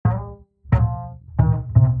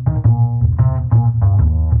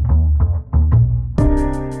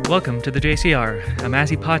Welcome to the JCR, a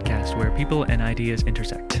Massey podcast where people and ideas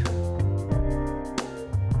intersect.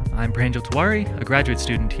 I'm Pranjal Tiwari, a graduate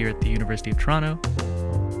student here at the University of Toronto.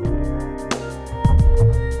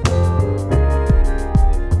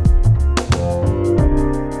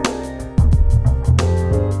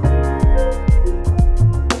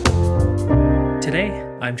 Today,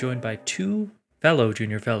 I'm joined by two fellow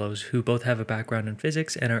junior fellows who both have a background in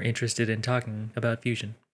physics and are interested in talking about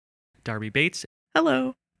fusion. Darby Bates.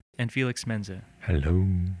 Hello. And Felix Menza. Hello.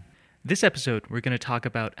 This episode, we're going to talk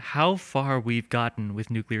about how far we've gotten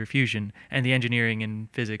with nuclear fusion and the engineering and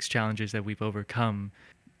physics challenges that we've overcome.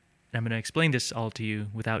 And I'm going to explain this all to you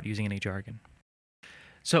without using any jargon.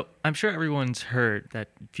 So, I'm sure everyone's heard that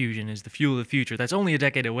fusion is the fuel of the future that's only a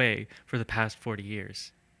decade away for the past 40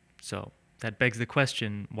 years. So, that begs the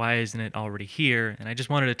question, why isn't it already here? And I just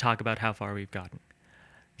wanted to talk about how far we've gotten.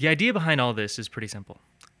 The idea behind all this is pretty simple.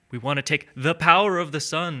 We want to take the power of the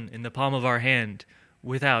sun in the palm of our hand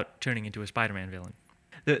without turning into a Spider-Man villain.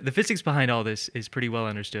 The physics behind all this is pretty well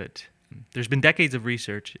understood. There's been decades of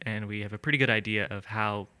research, and we have a pretty good idea of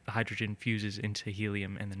how hydrogen fuses into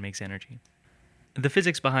helium and then makes energy. The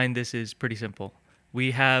physics behind this is pretty simple.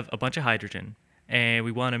 We have a bunch of hydrogen, and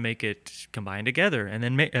we want to make it combine together and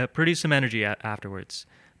then produce some energy afterwards.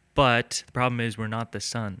 But the problem is we're not the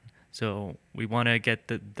sun. So we want to get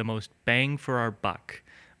the most bang for our buck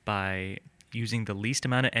by using the least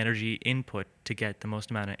amount of energy input to get the most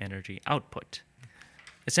amount of energy output.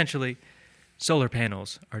 Essentially, solar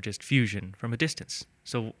panels are just fusion from a distance.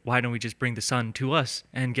 So why don't we just bring the sun to us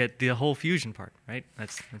and get the whole fusion part, right?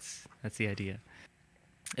 That's the idea.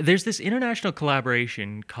 There's this international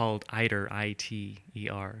collaboration called ITER,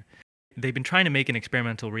 I-T-E-R. They've been trying to make an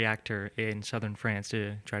experimental reactor in southern France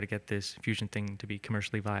to try to get this fusion thing to be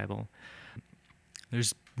commercially viable.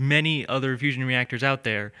 There's many other fusion reactors out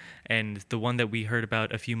there, and the one that we heard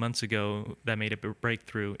about a few months ago that made a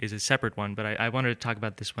breakthrough is a separate one, but I wanted to talk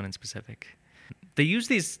about this one in specific. They use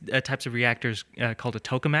these types of reactors called a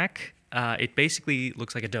tokamak. It basically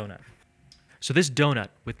looks like a donut. So this donut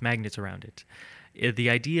with magnets around it, the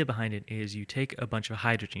idea behind it is you take a bunch of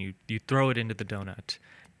hydrogen, you throw it into the donut.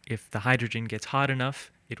 If the hydrogen gets hot enough,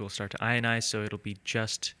 it will start to ionize, so it'll be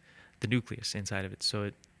just the nucleus inside of it, so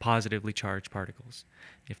it positively charged particles.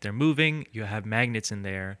 If they're moving, you have magnets in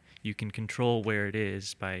there. You can control where it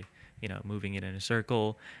is by, moving it in a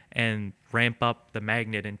circle and ramp up the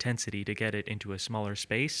magnet intensity to get it into a smaller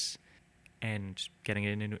space. And getting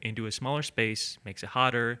it into a smaller space makes it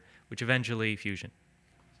hotter, which eventually fusion.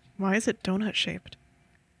 Why is it donut shaped?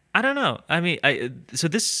 I don't know. I mean, so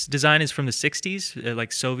this design is from the 60s.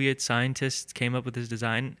 Like Soviet scientists came up with this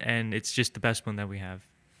design, and it's just the best one that we have.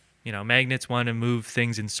 Magnets want to move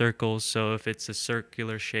things in circles, so if it's a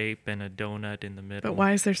circular shape and a donut in the middle. But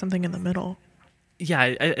why is there something in the middle? Yeah,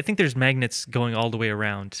 I think there's magnets going all the way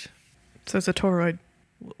around. So it's a toroid.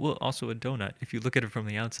 Well, also a donut, if you look at it from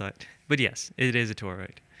the outside. But yes, it is a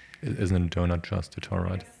toroid. Isn't a donut just a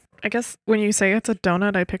toroid? I guess when you say it's a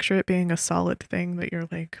donut, I picture it being a solid thing that you're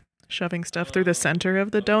like shoving stuff through the center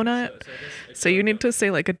of the donut. So you need to say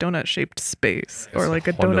like a donut-shaped space or like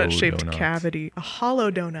a donut-shaped cavity. A hollow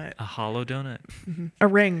donut. A hollow donut. Mm-hmm. A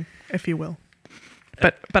ring, if you will.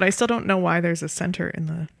 But I still don't know why there's a center in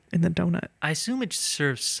the donut. I assume it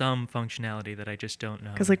serves some functionality that I just don't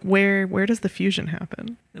know. Because like where does the fusion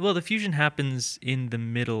happen? Well, the fusion happens in the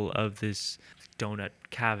middle of this donut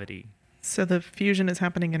cavity. So the fusion is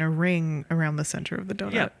happening in a ring around the center of the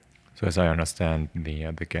donut. Yeah. So as I understand,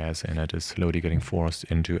 the gas in it is slowly getting forced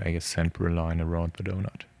into a central line around the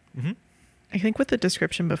donut. Mm-hmm. I think with the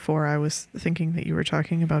description before, I was thinking that you were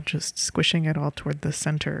talking about just squishing it all toward the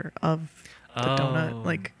center of the donut,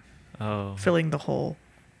 like filling the hole.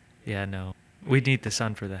 Yeah, no. We'd need the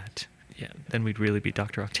sun for that. Yeah, then we'd really be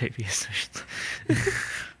Dr. Octavius.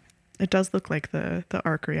 It does look like the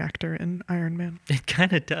arc reactor in Iron Man. It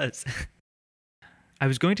kind of does. I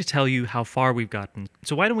was going to tell you how far we've gotten.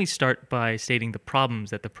 So why don't we start by stating the problems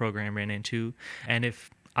that the program ran into, and if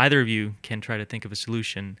either of you can try to think of a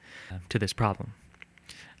solution to this problem.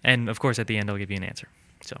 And of course, at the end, I'll give you an answer.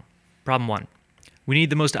 So, problem one. We need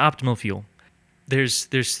the most optimal fuel. There's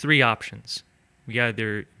three options. We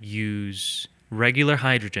either use regular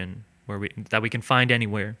hydrogen that we can find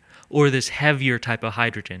anywhere, or this heavier type of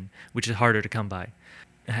hydrogen, which is harder to come by.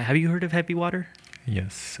 Have you heard of heavy water?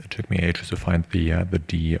 Yes, it took me ages to find the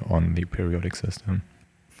D on the periodic system.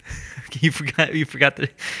 You forgot the...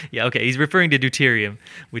 Yeah, okay, he's referring to deuterium,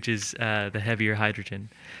 which is the heavier hydrogen.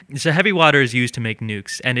 So heavy water is used to make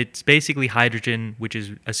nukes, and it's basically hydrogen, which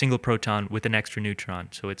is a single proton with an extra neutron.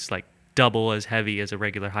 So it's like double as heavy as a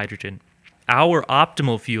regular hydrogen. Our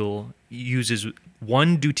optimal fuel uses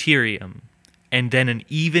one deuterium, and then an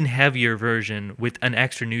even heavier version with an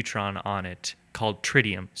extra neutron on it called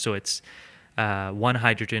tritium. So it's one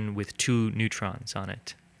hydrogen with two neutrons on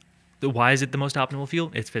it. Why is it the most optimal fuel?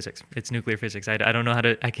 It's physics. It's nuclear physics. I don't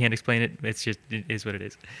know I can't explain it. It is what it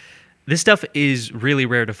is. This stuff is really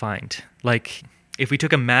rare to find. Like, if we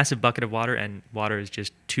took a massive bucket of water, and water is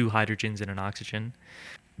just two hydrogens and an oxygen,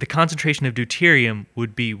 the concentration of deuterium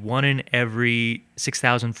would be 1 in every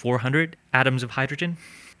 6,400 atoms of hydrogen.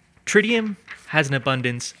 Tritium has an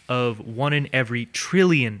abundance of 1 in every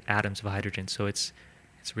trillion atoms of hydrogen, so it's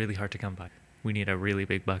really hard to come by. We need a really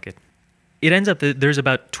big bucket. It ends up that there's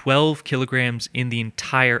about 12 kilograms in the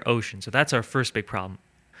entire ocean, so that's our first big problem.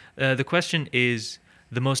 The question is,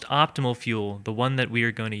 the most optimal fuel, the one that we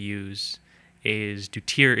are going to use, is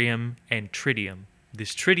deuterium and tritium.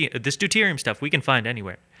 This deuterium stuff we can find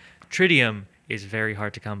anywhere. Tritium is very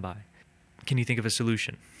hard to come by. Can you think of a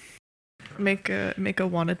solution? Make a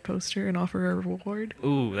wanted poster and offer a reward.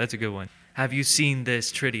 Ooh, that's a good one. Have you seen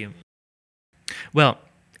this tritium? Well,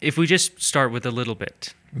 if we just start with a little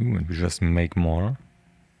bit. Ooh, and we just make more?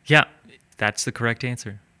 Yeah, that's the correct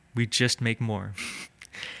answer. We just make more.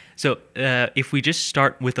 So if we just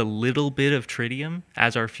start with a little bit of tritium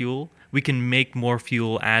as our fuel, we can make more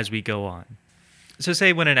fuel as we go on. So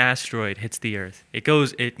say when an asteroid hits the Earth, it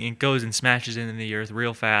goes and smashes into the Earth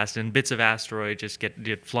real fast, and bits of asteroid just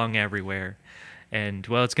get flung everywhere. And,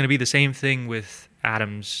 well, it's going to be the same thing with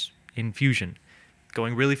atoms in fusion.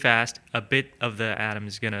 Going really fast, a bit of the atom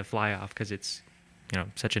is going to fly off because it's,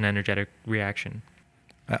 such an energetic reaction.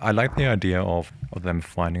 I like the idea of them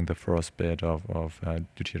finding the first bit of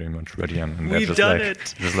deuterium and tritium. And We've done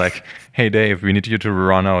it. Just like, hey, Dave, we need you to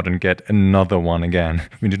run out and get another one again.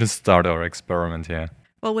 We need to start our experiment here.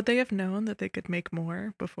 Well, would they have known that they could make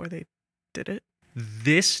more before they did it?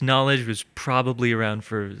 This knowledge was probably around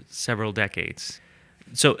for several decades.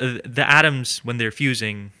 So the atoms, when they're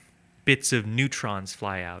fusing, bits of neutrons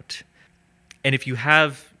fly out. And if you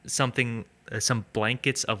have some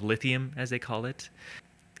blankets of lithium, as they call it,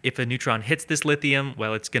 if a neutron hits this lithium,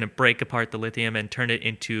 well, it's going to break apart the lithium and turn it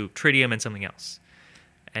into tritium and something else.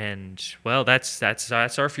 And, well, that's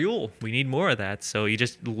our fuel. We need more of that. So you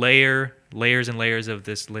just layers and layers of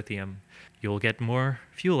this lithium. You'll get more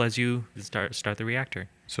fuel as you start the reactor.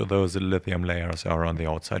 So those lithium layers are on the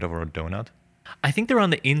outside of our donut? I think they're on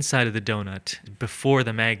the inside of the donut before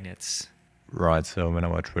the magnets. Right, so when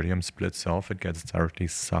our tritium splits off, it gets directly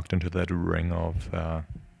sucked into that ring of...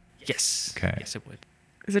 Yes. Okay. Yes, it would.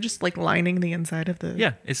 Is it just like lining the inside of the...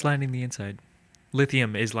 Yeah, it's lining the inside.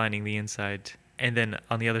 Lithium is lining the inside. And then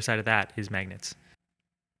on the other side of that is magnets.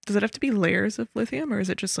 Does it have to be layers of lithium, or is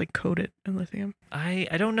it just like coated in lithium? I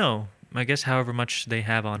don't know. I guess however much they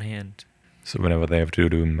have on hand. So whenever they have to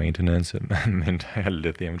do maintenance, the entire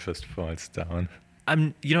lithium just falls down.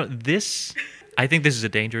 I think this is a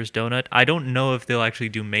dangerous donut. I don't know if they'll actually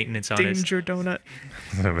do maintenance on it. Danger donut.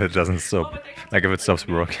 So if it doesn't stop, like if it stops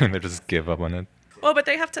working, they just give up on it. Well, but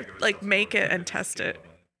they have to like make it and test it.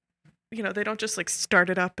 They don't just like start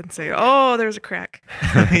it up and say, "Oh, there's a crack."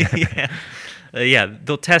 Yeah,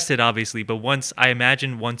 they'll test it obviously, but once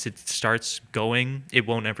it starts going, it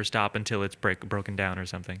won't ever stop until it's broken down or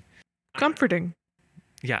something. Comforting.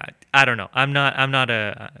 Yeah, I don't know.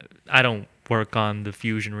 I don't work on the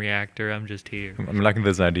fusion reactor. I'm just here. I'm liking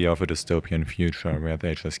this idea of a dystopian future where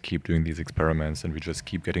they just keep doing these experiments and we just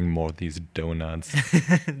keep getting more of these donuts.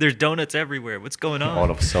 There's donuts everywhere. What's going on?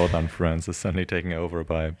 All of southern France is suddenly taken over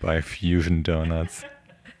by fusion donuts.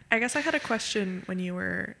 I guess I had a question when you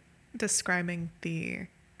were describing the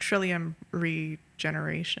trillium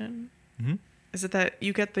regeneration. Mm-hmm. Is it that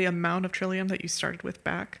you get the amount of trillium that you started with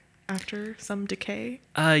back after some decay?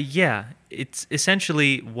 Yeah. It's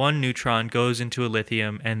essentially one neutron goes into a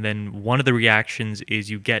lithium, and then one of the reactions is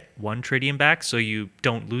you get one tritium back, so you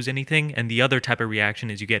don't lose anything, and the other type of reaction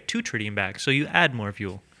is you get two tritium back, so you add more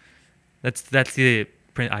fuel. That's the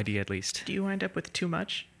idea, at least. Do you wind up with too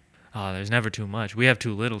much? Oh, there's never too much. We have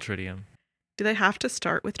too little tritium. Do they have to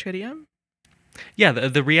start with tritium? Yeah,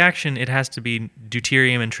 the reaction, it has to be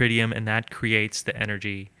deuterium and tritium, and that creates the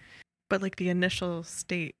energy. But like the initial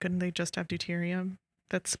state, couldn't they just have deuterium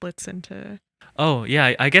that splits into... Oh,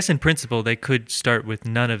 yeah, I guess in principle they could start with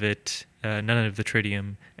none of the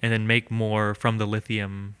tritium, and then make more from the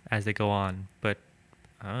lithium as they go on. But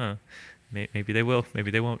maybe they will,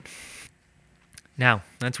 maybe they won't. Now,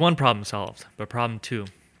 that's one problem solved, but problem two.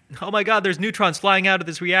 Oh my god, there's neutrons flying out of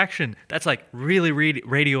this reaction. That's like really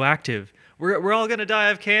radioactive. We're all going to die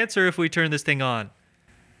of cancer if we turn this thing on.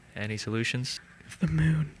 Any solutions? The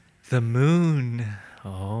moon. The moon.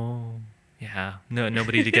 Oh, yeah. No,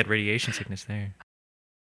 nobody to get radiation sickness there.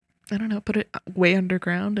 I don't know, put it way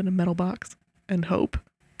underground in a metal box and hope.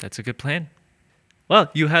 That's a good plan. Well,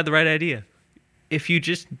 you had the right idea. If you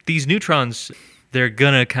just, these neutrons, they're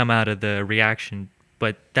gonna come out of the reaction,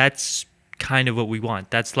 but that's kind of what we want.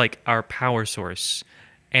 That's like our power source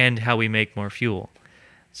and how we make more fuel.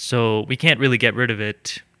 So we can't really get rid of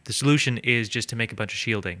it. The solution is just to make a bunch of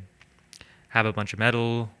shielding. Have a bunch of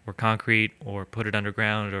metal or concrete or put it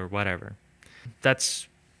underground or whatever. That's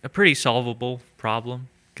a pretty solvable problem,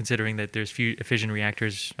 considering that there's few fission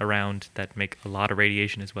reactors around that make a lot of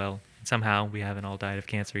radiation as well. Somehow we haven't all died of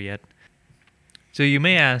cancer yet. So you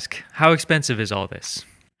may ask, how expensive is all this?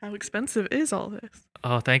 How expensive is all this?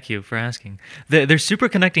 Oh, thank you for asking. There's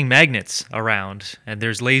superconducting magnets around, and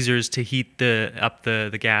there's lasers to heat up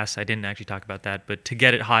the gas. I didn't actually talk about that, but to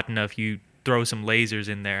get it hot enough, you throw some lasers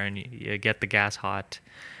in there and you get the gas hot.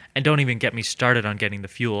 And don't even get me started on getting the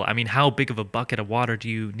fuel. I mean, how big of a bucket of water do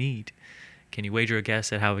you need? Can you wager a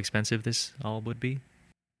guess at how expensive this all would be?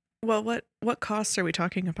 Well, what costs are we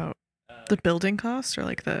talking about? The building costs or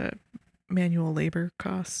like the manual labor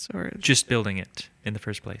costs or just building it in the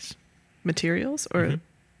first place? Materials or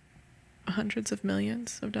hundreds of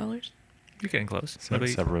millions of dollars? You're getting close.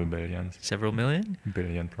 Several billions. Several million?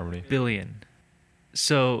 Billion, probably. Billion.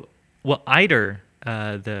 So, well, ITER,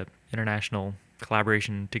 the international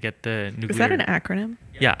collaboration to get the nuclear... Is that an acronym?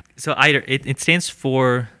 Yeah. So ITER, it stands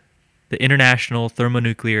for the International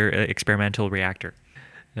Thermonuclear Experimental Reactor.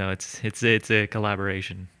 No, it's a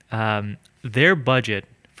collaboration. Their budget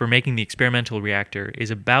for making the experimental reactor is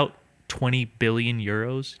about 20 billion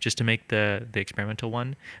euros just to make the experimental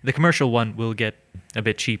one. The commercial one will get a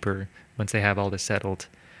bit cheaper once they have all this settled,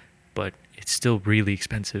 but it's still really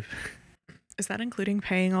expensive. Is that including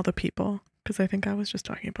paying all the people? Because I think I was just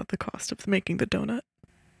talking about the cost of making the donut.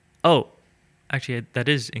 Oh, actually, that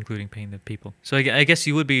is including paying the people. So I guess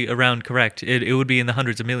you would be around correct. It would be in the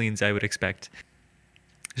hundreds of millions, I would expect.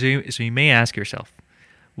 So you may ask yourself,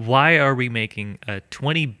 why are we making a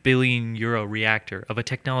 20 billion euro reactor of a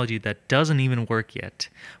technology that doesn't even work yet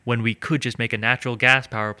when we could just make a natural gas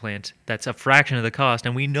power plant that's a fraction of the cost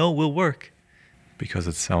and we know will work? Because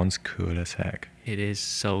it sounds cool as heck. It is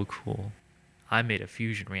so cool. I made a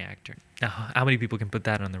fusion reactor. Now, how many people can put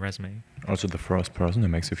that on the resume? Also, the first person who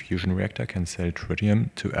makes a fusion reactor can sell tritium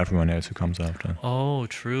to everyone else who comes after. Oh,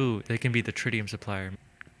 true. They can be the tritium supplier.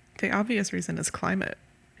 The obvious reason is climate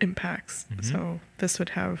impacts. Mm-hmm. So this would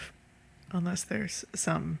have, unless there's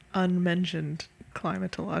some unmentioned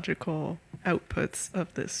climatological outputs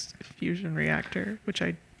of this fusion reactor, which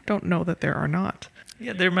I don't know that there are not.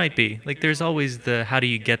 Yeah, there might be. Like, there's always how do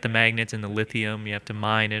you get the magnets and the lithium? You have to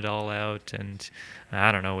mine it all out, and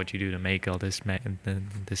I don't know what you do to make all this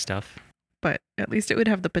this stuff. But at least it would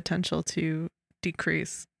have the potential to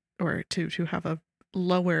decrease or to have a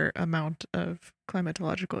lower amount of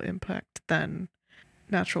climatological impact than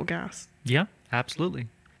natural gas. Yeah, absolutely.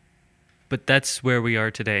 But that's where we are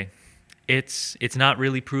today. It's not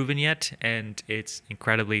really proven yet, and it's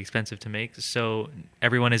incredibly expensive to make, so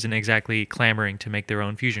everyone isn't exactly clamoring to make their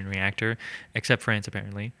own fusion reactor, except France,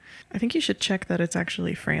 apparently. I think you should check that it's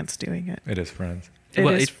actually France doing it. It is France.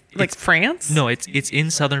 It's France? No, it's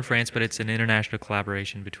in southern France, but it's an international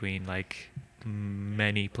collaboration between, like,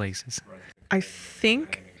 many places. I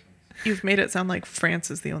think you've made it sound like France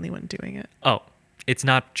is the only one doing it. Oh, it's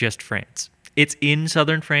not just France. It's in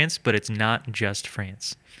southern France, but it's not just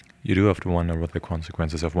France. You do have to wonder what the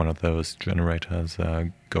consequences of one of those generators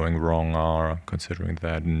going wrong are, considering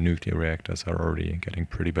that nuclear reactors are already getting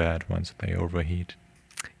pretty bad once they overheat.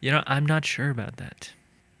 You know, I'm not sure about that.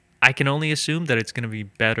 I can only assume that it's going to be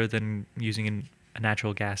better than using a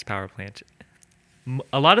natural gas power plant.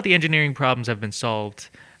 A lot of the engineering problems have been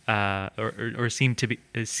solved or seem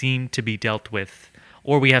to be dealt with,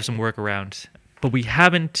 or we have some workaround. But we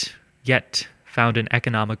haven't yet found an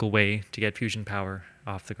economical way to get fusion power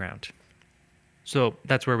off the ground. So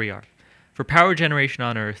that's where we are. For power generation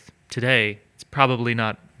on Earth today, it's probably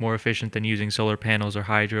not more efficient than using solar panels or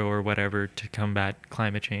hydro or whatever to combat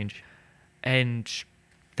climate change. And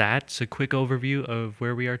that's a quick overview of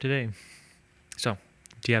where we are today. So,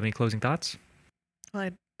 do you have any closing thoughts? Well,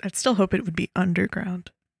 I'd still hope it would be underground,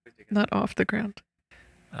 not off the ground.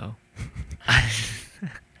 Oh.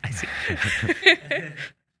 I see.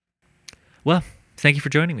 Well, thank you for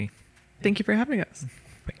joining me. Thank you for having us.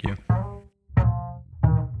 Thank you.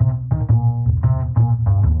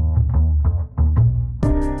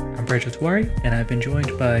 I'm Pranjal Tiwari, and I've been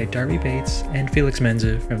joined by Darby Bates and Felix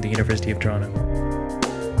Menza from the University of Toronto.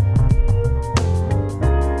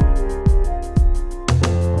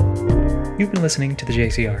 You've been listening to the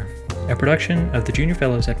JCR, a production of the Junior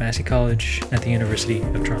Fellows at Massey College at the University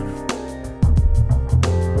of Toronto.